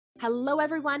Hello,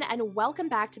 everyone, and welcome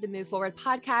back to the Move Forward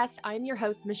podcast. I'm your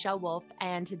host, Michelle Wolf,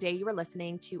 and today you are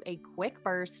listening to a quick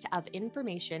burst of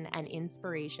information and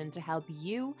inspiration to help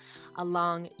you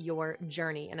along your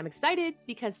journey. And I'm excited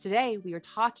because today we are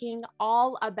talking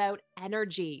all about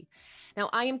energy. Now,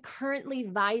 I am currently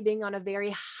vibing on a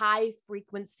very high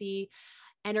frequency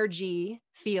energy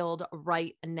field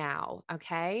right now.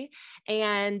 Okay.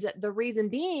 And the reason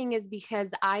being is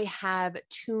because I have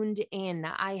tuned in.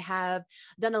 I have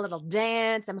done a little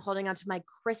dance. I'm holding onto my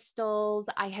crystals.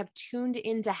 I have tuned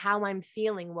into how I'm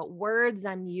feeling, what words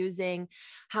I'm using,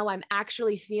 how I'm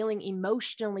actually feeling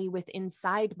emotionally with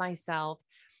inside myself.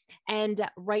 And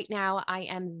right now, I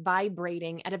am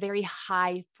vibrating at a very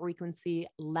high frequency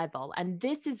level. And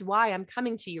this is why I'm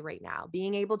coming to you right now,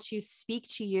 being able to speak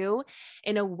to you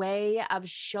in a way of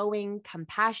showing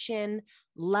compassion,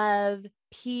 love,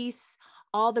 peace,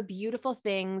 all the beautiful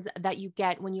things that you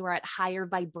get when you are at higher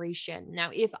vibration. Now,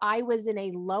 if I was in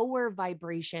a lower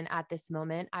vibration at this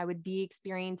moment, I would be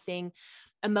experiencing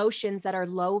emotions that are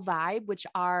low vibe, which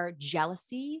are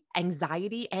jealousy,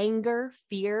 anxiety, anger,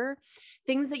 fear,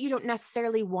 things that you don't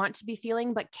necessarily want to be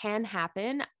feeling, but can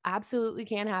happen, absolutely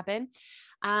can happen.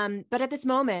 But at this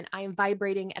moment, I am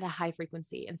vibrating at a high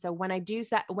frequency. And so when I do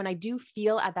that, when I do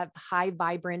feel at that high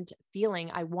vibrant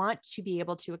feeling, I want to be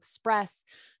able to express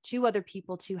to other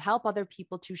people, to help other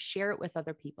people, to share it with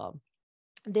other people.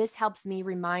 This helps me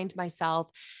remind myself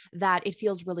that it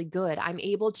feels really good. I'm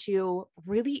able to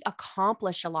really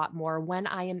accomplish a lot more when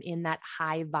I am in that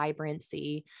high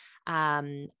vibrancy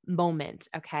moment.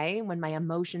 Okay. When my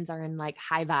emotions are in like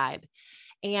high vibe.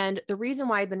 And the reason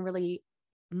why I've been really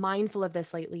mindful of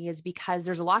this lately is because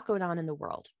there's a lot going on in the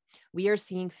world. We are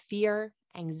seeing fear,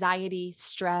 anxiety,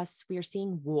 stress. We are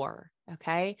seeing war.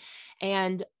 Okay.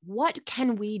 And what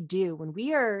can we do when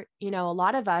we are, a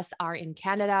lot of us are in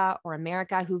Canada or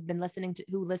America who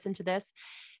listen to this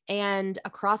and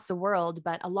across the world,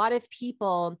 but a lot of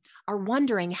people are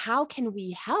wondering, how can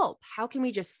we help? How can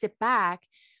we just sit back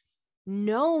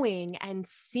knowing and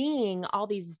seeing all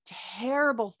these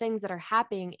terrible things that are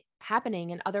happening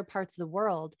in other parts of the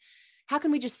world? How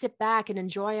can we just sit back and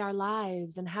enjoy our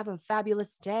lives and have a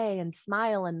fabulous day and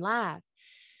smile and laugh?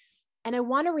 And I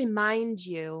want to remind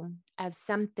you of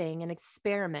something, an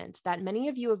experiment that many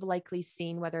of you have likely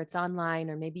seen, whether it's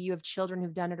online or maybe you have children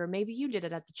who've done it, or maybe you did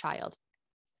it as a child,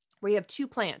 where you have two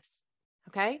plants.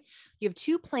 Okay. You have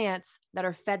two plants that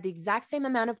are fed the exact same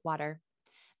amount of water,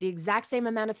 the exact same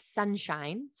amount of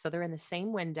sunshine. So they're in the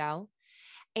same window.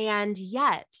 And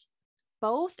yet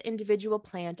both individual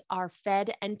plants are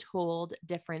fed and told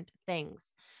different things.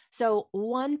 So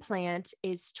one plant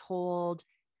is told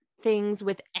things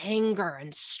with anger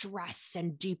and stress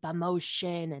and deep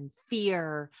emotion and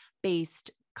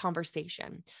fear-based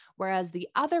conversation, whereas the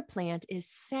other plant is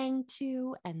sang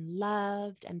to and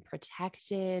loved and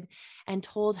protected and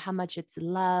told how much it's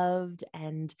loved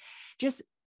and just,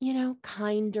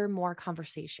 kinder, more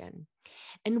conversation.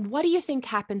 And what do you think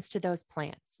happens to those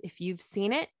plants? If you've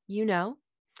seen it,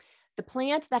 the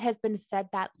plant that has been fed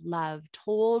that love,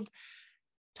 told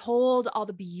all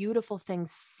the beautiful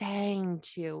things, sang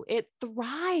to, it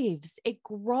thrives, it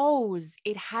grows,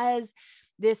 it has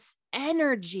this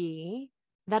energy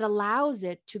that allows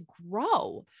it to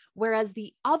grow. Whereas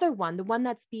the other one, the one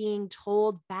that's being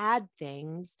told bad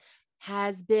things,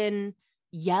 has been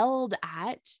yelled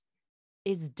at,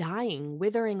 is dying,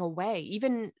 withering away.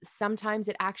 Even sometimes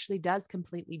it actually does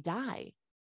completely die.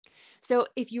 So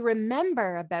if you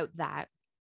remember about that,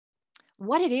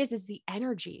 what it is the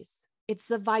energies. It's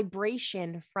the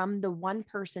vibration from the one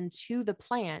person to the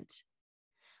plant,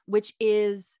 which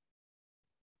is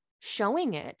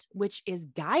showing it, which is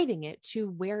guiding it to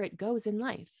where it goes in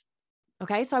life.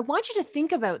 Okay. So I want you to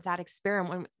think about that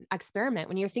experiment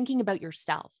when you're thinking about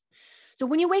yourself. So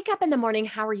when you wake up in the morning,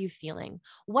 how are you feeling?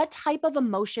 What type of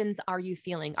emotions are you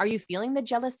feeling? Are you feeling the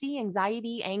jealousy,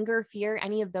 anxiety, anger, fear,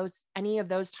 any of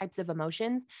those types of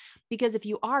emotions? Because if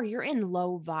you are, you're in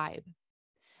low vibe.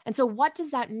 And so what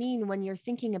does that mean when you're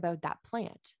thinking about that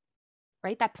plant,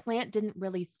 right? That plant didn't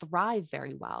really thrive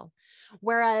very well.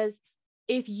 Whereas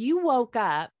if you woke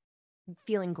up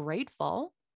feeling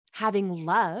grateful, having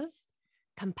love,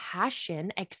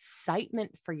 compassion,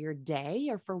 excitement for your day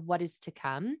or for what is to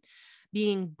come,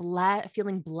 feeling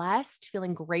blessed,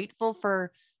 feeling grateful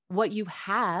for what you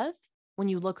have. When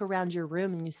you look around your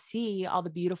room and you see all the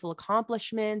beautiful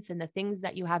accomplishments and the things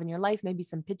that you have in your life, maybe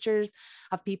some pictures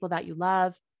of people that you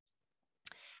love,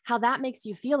 how that makes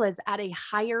you feel is at a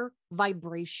higher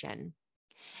vibration.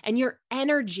 And your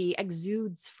energy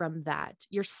exudes from that.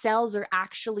 Your cells are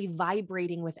actually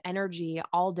vibrating with energy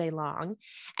all day long.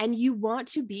 And you want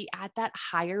to be at that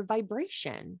higher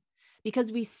vibration.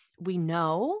 because we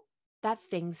know that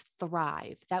things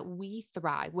thrive, that we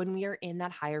thrive when we are in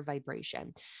that higher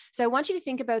vibration. So I want you to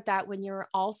think about that when you're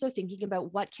also thinking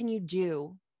about what can you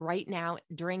do right now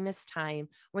during this time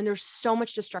when there's so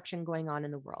much destruction going on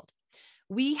in the world.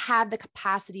 We have the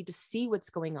capacity to see what's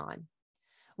going on.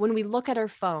 When we look at our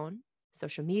phone,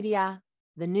 social media,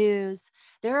 the news,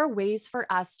 there are ways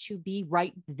for us to be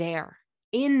right there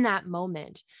in that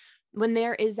moment when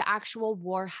there is actual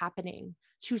war happening,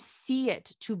 to see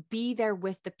it, to be there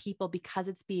with the people because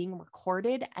it's being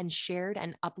recorded and shared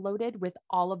and uploaded with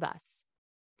all of us.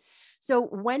 So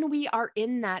when we are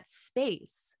in that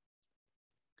space,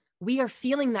 we are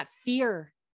feeling that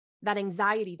fear, that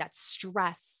anxiety, that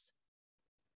stress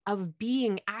of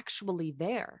being actually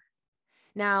there.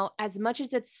 Now, as much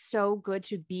as it's so good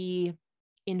to be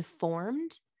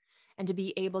informed and to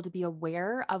be able to be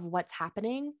aware of what's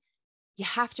happening, you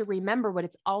have to remember what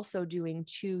it's also doing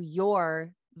to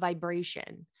your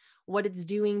vibration, what it's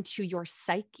doing to your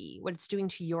psyche, what it's doing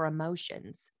to your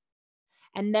emotions.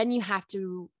 And then you have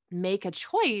to make a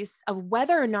choice of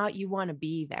whether or not you want to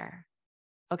be there.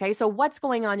 Okay, so what's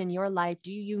going on in your life?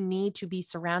 Do you need to be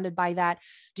surrounded by that?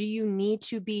 Do you need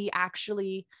to be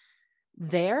actually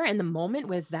there in the moment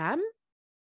with them?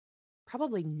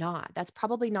 Probably not. That's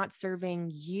probably not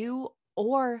serving you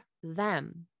or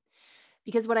them.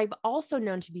 Because what I've also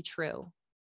known to be true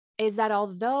is that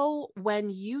although when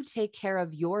you take care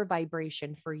of your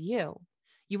vibration for you,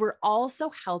 you are also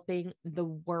helping the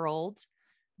world,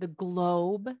 the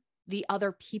globe, the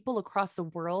other people across the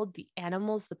world, the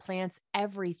animals, the plants,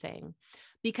 everything.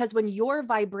 Because when you're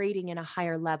vibrating in a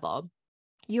higher level,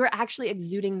 you're actually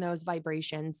exuding those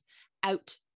vibrations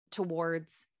out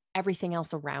towards everything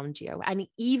else around you and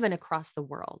even across the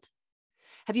world.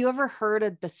 Have you ever heard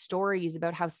of the stories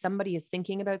about how somebody is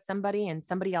thinking about somebody and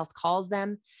somebody else calls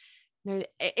them?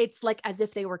 It's like as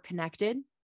if they were connected.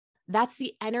 That's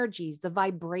the energies, the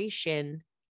vibration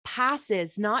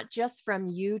passes not just from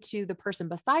you to the person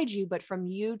beside you, but from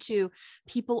you to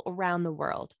people around the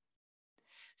world.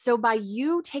 So by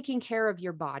you taking care of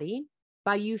your body,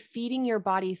 by you feeding your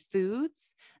body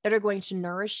foods that are going to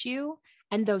nourish you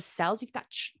and those cells, you've got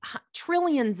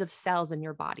trillions of cells in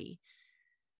your body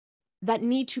that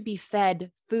need to be fed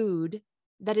food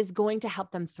that is going to help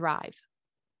them thrive.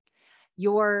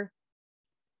 Your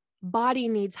body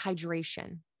needs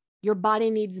hydration. Your body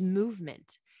needs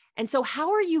movement. And so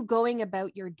how are you going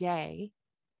about your day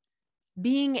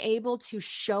being able to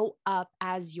show up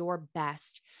as your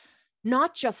best,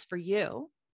 not just for you,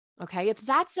 okay? If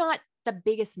that's not the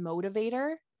biggest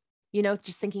motivator,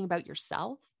 just thinking about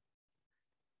yourself,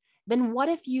 then what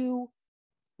if you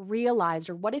realized,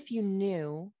 or what if you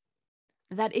knew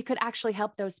that it could actually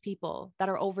help those people that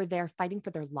are over there fighting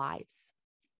for their lives?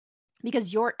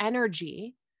 Because your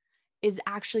energy is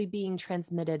actually being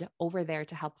transmitted over there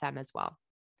to help them as well.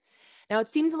 Now, it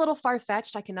seems a little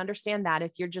far-fetched. I can understand that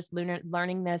if you're just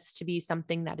learning this to be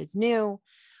something that is new,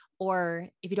 or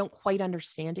if you don't quite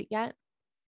understand it yet.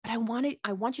 But I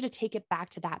want you to take it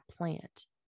back to that plant.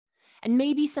 And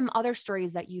maybe some other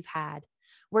stories that you've had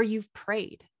where you've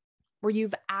prayed, where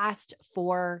you've asked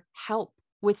for help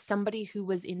with somebody who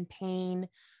was in pain,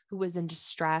 who was in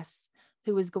distress,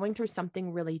 who was going through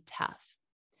something really tough.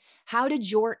 How did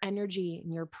your energy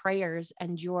and your prayers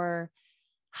and your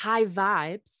high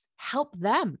vibes help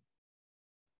them?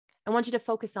 I want you to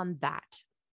focus on that,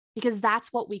 because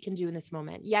that's what we can do in this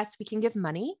moment. Yes, we can give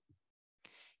money.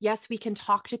 Yes, we can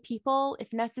talk to people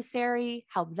if necessary,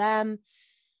 help them.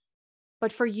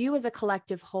 But for you as a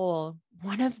collective whole,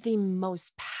 one of the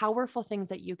most powerful things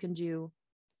that you can do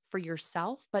for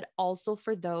yourself, but also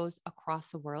for those across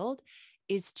the world,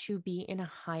 is to be in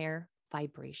a higher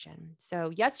vibration. So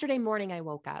yesterday morning, I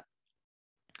woke up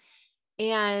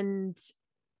and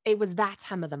it was that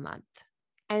time of the month.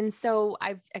 And so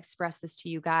I've expressed this to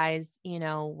you guys,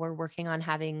 we're working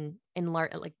on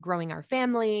growing our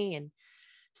family. And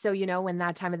so, when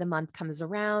that time of the month comes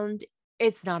around,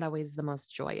 it's not always the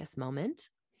most joyous moment.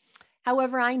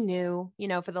 However, I knew,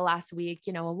 for the last week,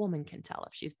 a woman can tell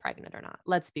if she's pregnant or not.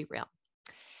 Let's be real.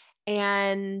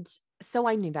 And so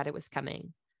I knew that it was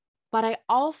coming, but I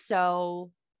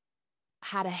also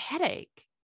had a headache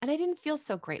and I didn't feel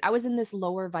so great. I was in this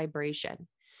lower vibration.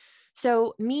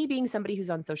 So me being somebody who's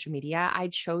on social media, I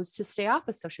chose to stay off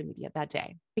of social media that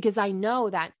day because I know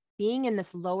that being in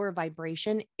this lower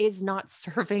vibration is not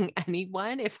serving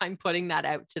anyone if I'm putting that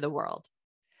out to the world.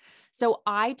 So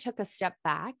I took a step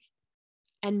back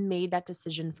and made that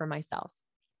decision for myself.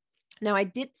 Now, I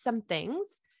did some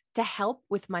things to help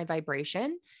with my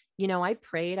vibration. I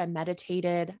prayed, I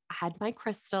meditated, I had my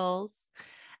crystals.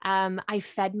 I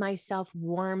fed myself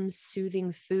warm,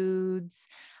 soothing foods.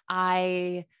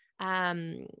 I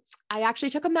I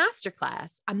actually took a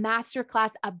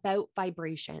masterclass about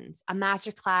vibrations, a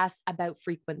masterclass about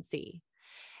frequency.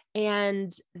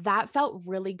 And that felt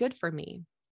really good for me.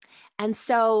 And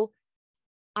so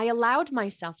I allowed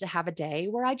myself to have a day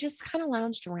where I just kind of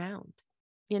lounged around.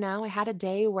 I had a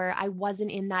day where I wasn't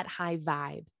in that high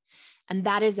vibe, and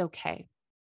that is okay.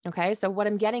 Okay. So, what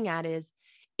I'm getting at is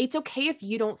it's okay if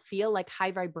you don't feel like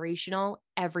high vibrational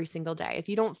every single day, if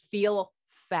you don't feel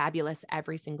fabulous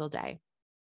every single day.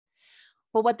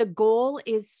 But what the goal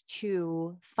is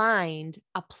to find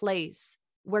a place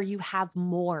where you have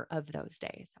more of those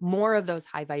days, more of those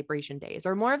high vibration days,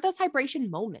 or more of those vibration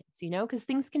moments, because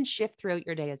things can shift throughout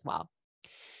your day as well.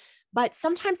 But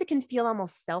sometimes it can feel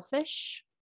almost selfish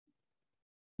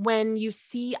when you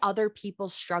see other people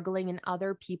struggling and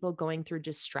other people going through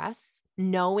distress,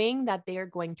 knowing that they are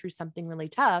going through something really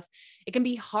tough. It can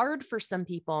be hard for some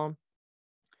people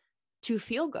to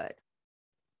feel good.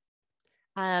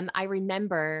 I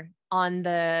remember on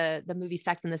the movie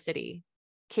Sex and the City,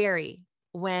 Carrie,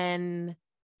 when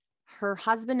her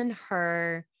husband and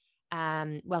her,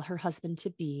 her husband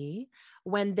to be,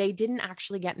 when they didn't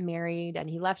actually get married and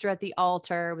he left her at the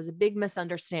altar, it was a big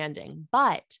misunderstanding.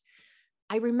 But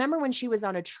I remember when she was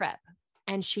on a trip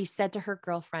and she said to her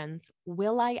girlfriends,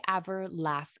 "Will I ever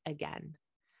laugh again?"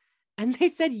 And they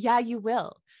said, "Yeah, you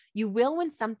will. You will when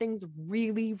something's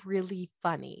really, really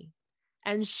funny."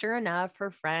 And sure enough, her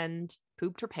friend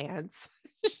pooped her pants.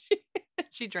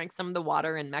 She drank some of the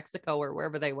water in Mexico or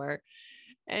wherever they were.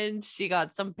 And she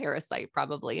got some parasite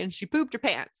probably, and she pooped her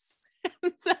pants.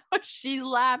 So she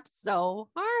laughed so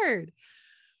hard.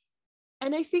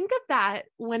 And I think of that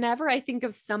whenever I think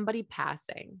of somebody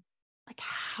passing, like,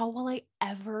 how will I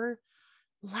ever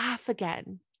laugh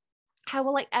again? How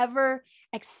will I ever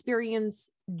experience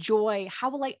joy? How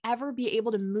will I ever be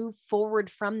able to move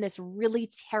forward from this really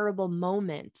terrible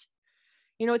moment?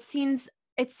 It seems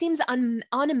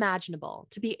unimaginable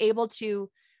to be able to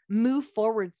move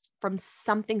forward from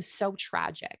something so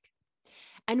tragic.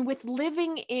 And with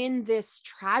living in this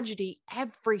tragedy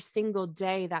every single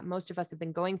day that most of us have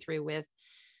been going through with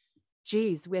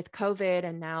COVID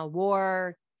and now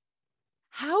war,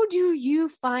 how do you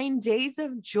find days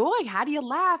of joy? How do you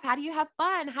laugh? How do you have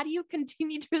fun? How do you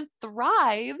continue to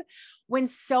thrive when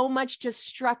so much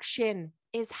destruction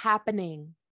is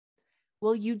happening?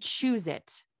 Well, you choose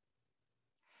it.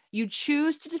 You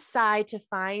choose to decide to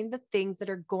find the things that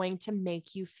are going to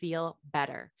make you feel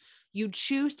better. You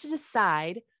choose to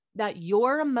decide that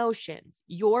your emotions,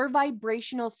 your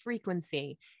vibrational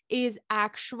frequency is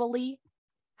actually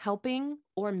helping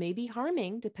or maybe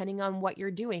harming, depending on what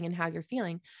you're doing and how you're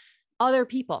feeling, other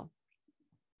people.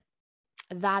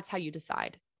 That's how you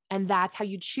decide. And that's how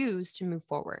you choose to move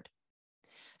forward.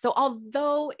 So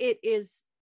although it is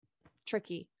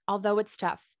tricky, although it's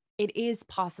tough, it is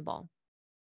possible.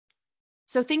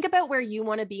 So think about where you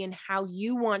want to be and how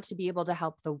you want to be able to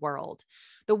help the world.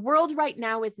 The world right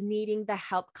now is needing the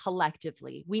help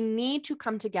collectively. We need to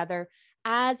come together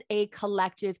as a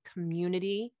collective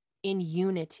community in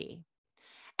unity.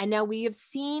 And now we have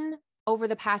seen over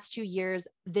the past 2 years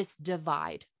this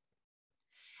divide.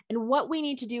 And what we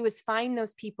need to do is find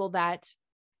those people that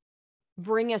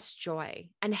bring us joy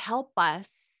and help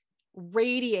us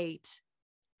radiate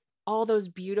all those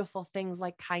beautiful things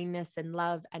like kindness and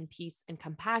love and peace and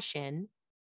compassion,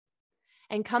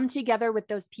 and come together with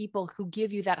those people who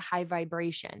give you that high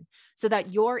vibration so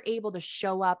that you're able to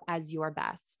show up as your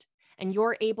best and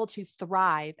you're able to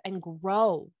thrive and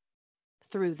grow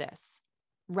through this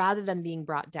rather than being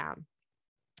brought down.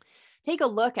 Take a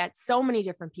look at so many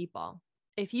different people.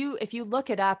 If you look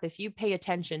it up, if you pay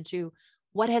attention to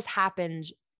what has happened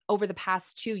over the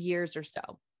past 2 years or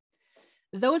so,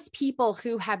 those people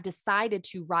who have decided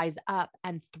to rise up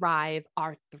and thrive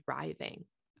are thriving,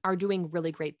 are doing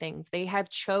really great things. They have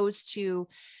chose to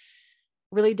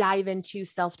really dive into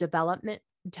self-development,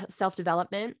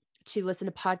 to listen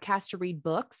to podcasts, to read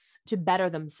books, to better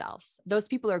themselves. Those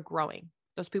people are growing.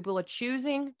 Those people are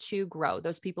choosing to grow.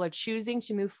 Those people are choosing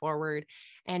to move forward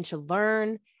and to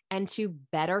learn and to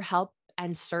better help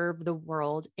and serve the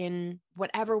world in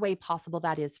whatever way possible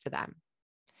that is for them.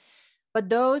 But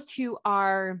those who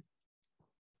are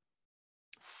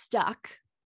stuck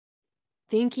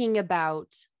thinking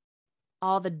about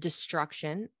all the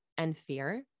destruction and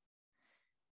fear,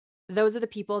 those are the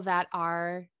people that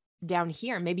are down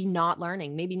here, maybe not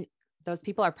learning. Maybe those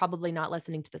people are probably not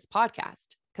listening to this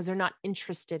podcast because they're not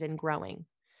interested in growing.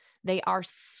 They are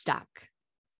stuck.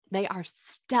 They are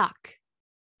stuck.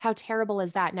 How terrible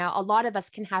is that? Now, a lot of us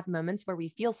can have moments where we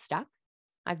feel stuck.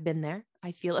 I've been there.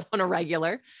 I feel it on a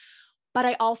regular, but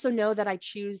I also know that I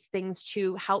choose things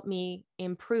to help me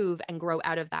improve and grow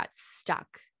out of that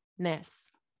stuckness.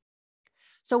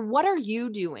 So what are you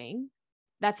doing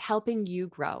that's helping you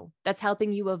grow, that's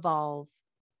helping you evolve?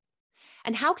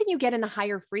 And how can you get in a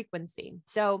higher frequency?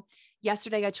 So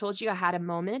yesterday I told you I had a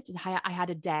moment, I had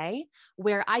a day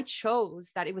where I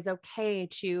chose that it was okay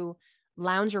to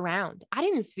lounge around. I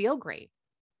didn't feel great.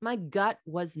 My gut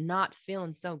was not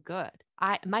feeling so good.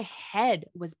 My head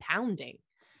was pounding.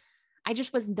 I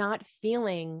just was not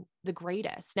feeling the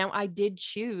greatest. Now, I did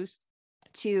choose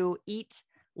to eat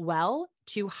well,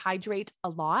 to hydrate a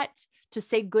lot, to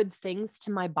say good things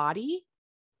to my body.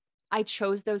 I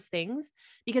chose those things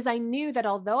because I knew that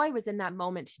although I was in that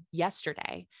moment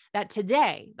yesterday, that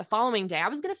today, the following day, I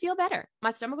was going to feel better.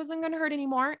 My stomach wasn't going to hurt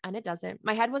anymore, and it doesn't.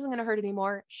 My head wasn't going to hurt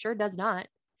anymore, sure does not.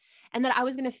 And that I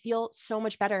was going to feel so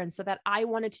much better. And so that I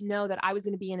wanted to know that I was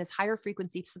going to be in this higher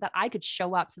frequency so that I could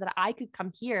show up, so that I could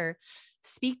come here,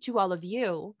 speak to all of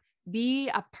you, be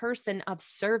a person of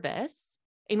service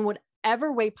in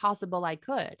whatever way possible I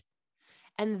could.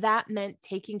 And that meant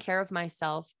taking care of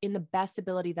myself in the best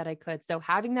ability that I could. So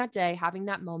having that day, having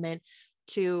that moment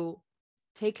to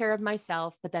take care of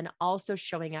myself, but then also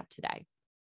showing up today,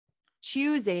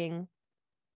 choosing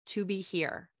to be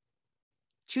here,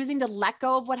 choosing to let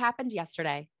go of what happened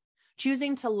yesterday,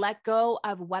 choosing to let go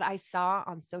of what I saw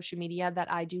on social media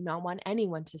that I do not want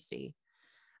anyone to see.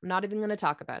 I'm not even going to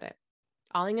talk about it.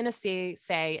 All I'm going to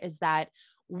say is that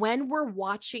when we're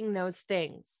watching those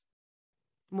things,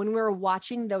 when we're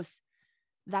watching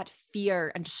that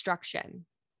fear and destruction,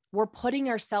 we're putting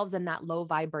ourselves in that low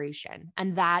vibration,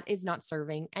 and that is not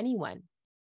serving anyone.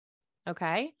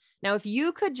 Okay. Now, if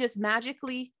you could just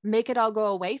magically make it all go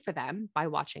away for them by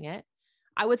watching it,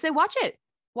 I would say watch it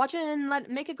and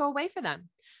make it go away for them.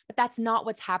 But that's not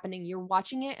what's happening. You're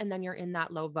watching it and then you're in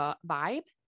that low vibe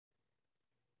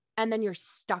and then you're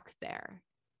stuck there,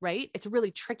 right? It's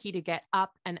really tricky to get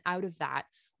up and out of that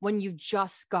when you've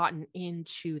just gotten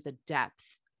into the depth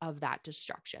of that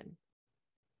destruction.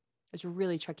 It's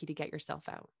really tricky to get yourself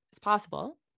out. It's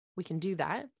possible. We can do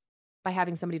that by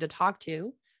having somebody to talk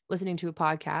to, listening to a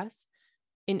podcast,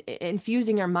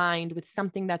 infusing our mind with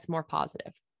something that's more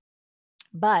positive.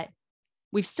 But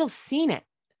we've still seen it.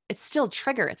 It's still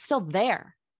trigger. It's still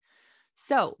there.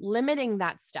 So limiting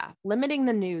that stuff, limiting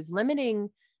the news, limiting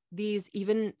these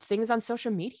even things on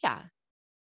social media.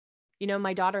 You know,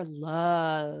 my daughter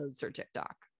loves her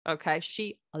TikTok. Okay.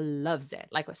 She loves it.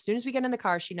 Like as soon as we get in the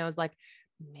car, she knows like,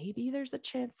 maybe there's a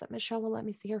chance that Michelle will let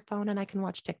me see her phone and I can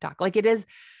watch TikTok. Like it is,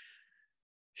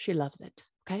 she loves it.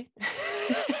 Okay.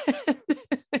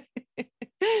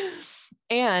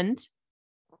 And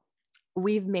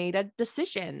we've made a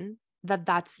decision that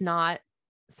that's not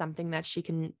something that she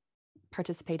can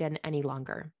participate in any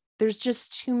longer. There's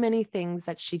just too many things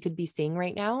that she could be seeing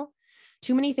right now.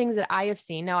 Too many things that I have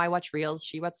seen. Now I watch Reels.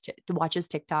 She watches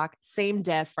TikTok, same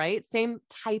diff, right? Same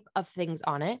type of things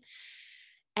on it.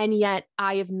 And yet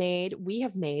we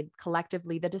have made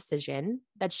collectively the decision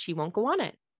that she won't go on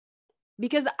it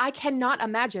because I cannot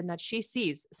imagine that she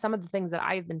sees some of the things that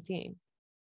I've been seeing,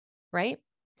 right?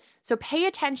 So pay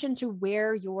attention to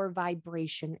where your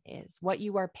vibration is, what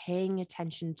you are paying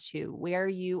attention to, where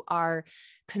you are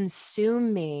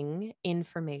consuming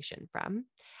information from,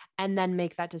 and then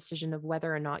make that decision of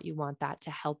whether or not you want that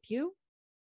to help you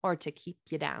or to keep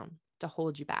you down, to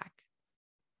hold you back.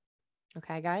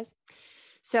 Okay, guys?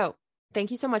 So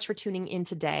thank you so much for tuning in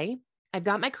today. I've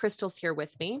got my crystals here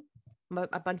with me,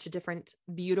 a bunch of different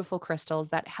beautiful crystals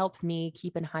that help me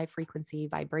keep in high frequency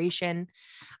vibration.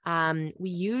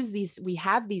 We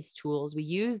have these tools, we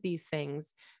use these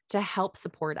things to help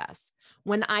support us.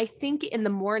 When I think in the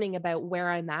morning about where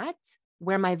I'm at,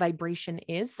 where my vibration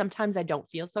is, sometimes I don't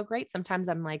feel so great. Sometimes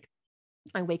I'm like,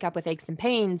 I wake up with aches and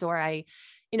pains, or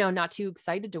not too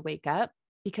excited to wake up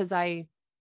because I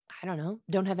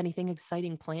don't have anything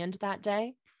exciting planned that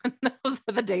day. Those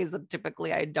are the days that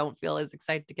typically I don't feel as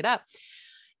excited to get up.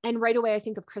 And right away, I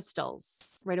think of crystals.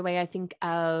 Right away, I think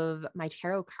of my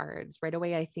tarot cards. Right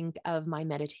away, I think of my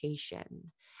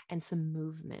meditation and some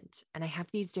movement. And I have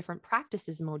these different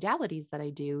practices and modalities that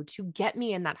I do to get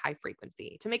me in that high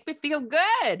frequency, to make me feel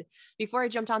good before I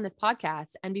jumped on this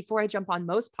podcast and before I jump on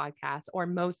most podcasts or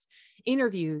most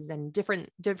interviews and different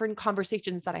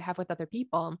conversations that I have with other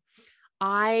people.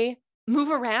 I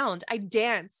move around, I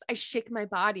dance, I shake my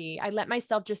body. I let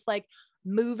myself just like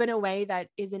move in a way that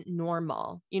isn't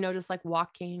normal, just like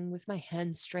walking with my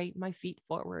hands straight, my feet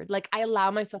forward. Like I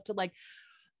allow myself to like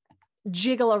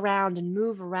jiggle around and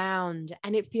move around,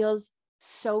 and it feels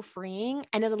so freeing,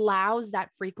 and it allows that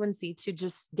frequency to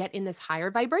just get in this higher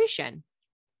vibration.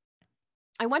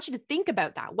 I want you to think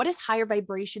about that. What does higher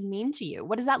vibration mean to you?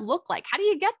 What does that look like? How do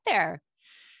you get there?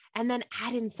 And then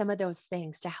add in some of those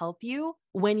things to help you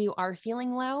when you are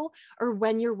feeling low or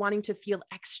when you're wanting to feel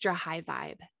extra high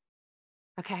vibe.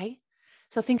 Okay.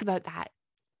 So think about that.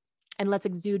 And let's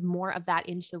exude more of that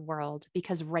into the world,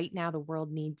 because right now the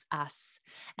world needs us.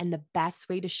 And the best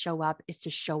way to show up is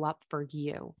to show up for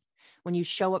you. When you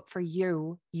show up for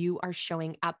you, you are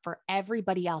showing up for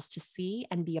everybody else to see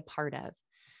and be a part of.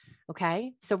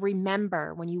 Okay. So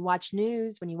remember, when you watch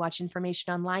news, when you watch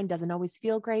information online, doesn't always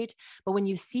feel great. But when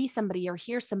you see somebody or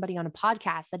hear somebody on a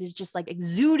podcast that is just like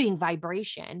exuding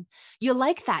vibration, you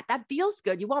like that. That feels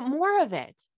good. You want more of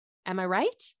it. Am I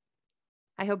right?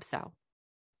 I hope so.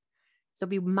 So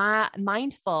be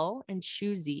mindful and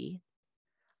choosy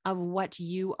of what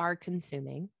you are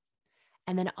consuming.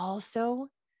 And then also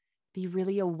be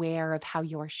really aware of how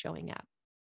you're showing up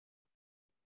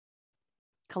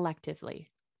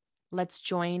collectively. Let's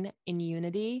join in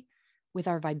unity with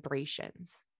our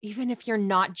vibrations. Even if you're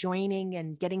not joining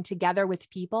and getting together with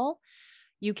people,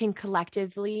 you can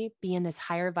collectively be in this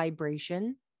higher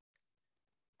vibration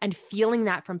and feeling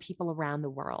that from people around the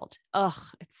world. Ugh,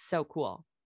 it's so cool.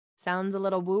 Sounds a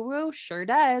little woo-woo, sure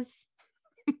does,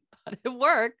 but it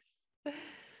works.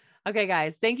 Okay,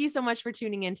 guys, thank you so much for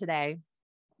tuning in today.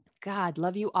 God,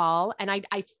 love you all. And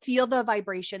I feel the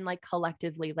vibration like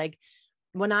collectively, like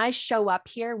when I show up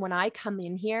here, when I come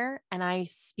in here and I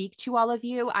speak to all of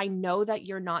you, I know that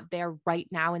you're not there right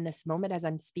now in this moment as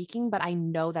I'm speaking, but I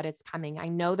know that it's coming. I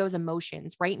know those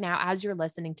emotions right now as you're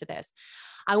listening to this.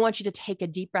 I want you to take a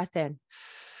deep breath in.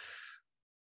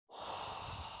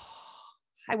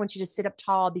 I want you to sit up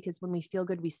tall, because when we feel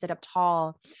good, we sit up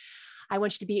tall. I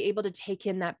want you to be able to take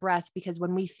in that breath, because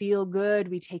when we feel good,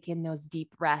 we take in those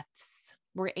deep breaths.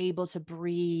 We're able to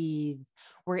breathe.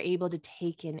 We're able to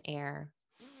take in air.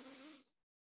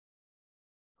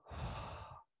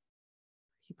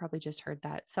 You probably just heard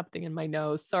that. Something in my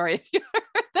nose. Sorry if you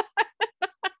heard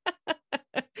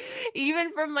that.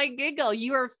 Even from my giggle,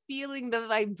 you are feeling the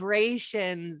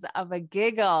vibrations of a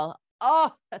giggle.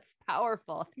 Oh, that's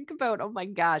powerful. Think about, oh my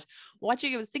gosh,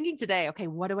 watching, I was thinking today, okay,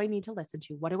 what do I need to listen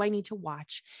to? What do I need to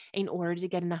watch in order to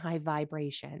get in a high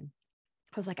vibration?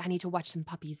 I was like, I need to watch some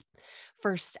puppies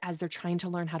first as they're trying to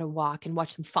learn how to walk and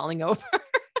watch them falling over.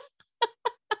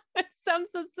 It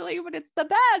sounds so silly, but it's the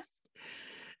best.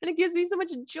 And it gives me so much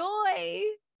joy.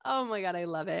 Oh my God, I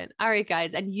love it. All right,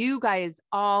 guys. And you guys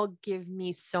all give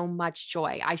me so much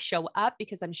joy. I show up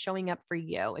because I'm showing up for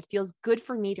you. It feels good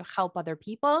for me to help other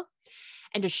people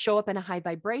and to show up in a high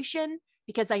vibration,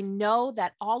 because I know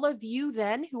that all of you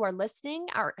then who are listening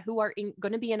who are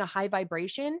going to be in a high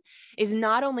vibration is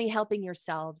not only helping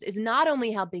yourselves, is not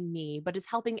only helping me, but is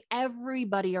helping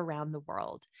everybody around the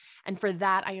world. And for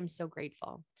that, I am so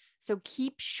grateful. So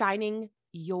keep shining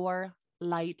your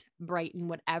light bright in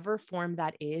whatever form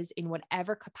that is, in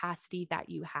whatever capacity that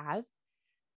you have.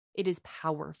 It is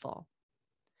powerful.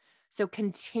 So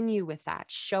continue with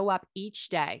that. Show up each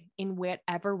day in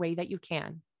whatever way that you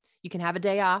can. You can have a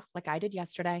day off like I did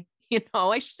yesterday.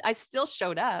 I still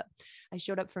showed up. I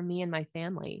showed up for me and my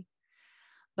family.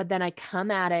 But then I come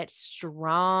at it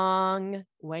strong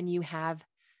when you have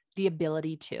the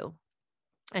ability to,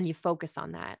 and you focus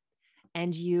on that,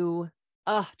 and you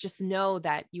just know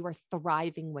that you are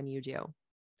thriving when you do.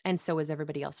 And so is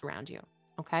everybody else around you.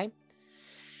 Okay.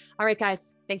 All right,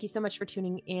 guys. Thank you so much for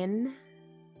tuning in.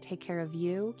 Take care of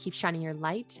you. Keep shining your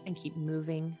light and keep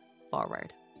moving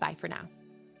forward. Bye for now.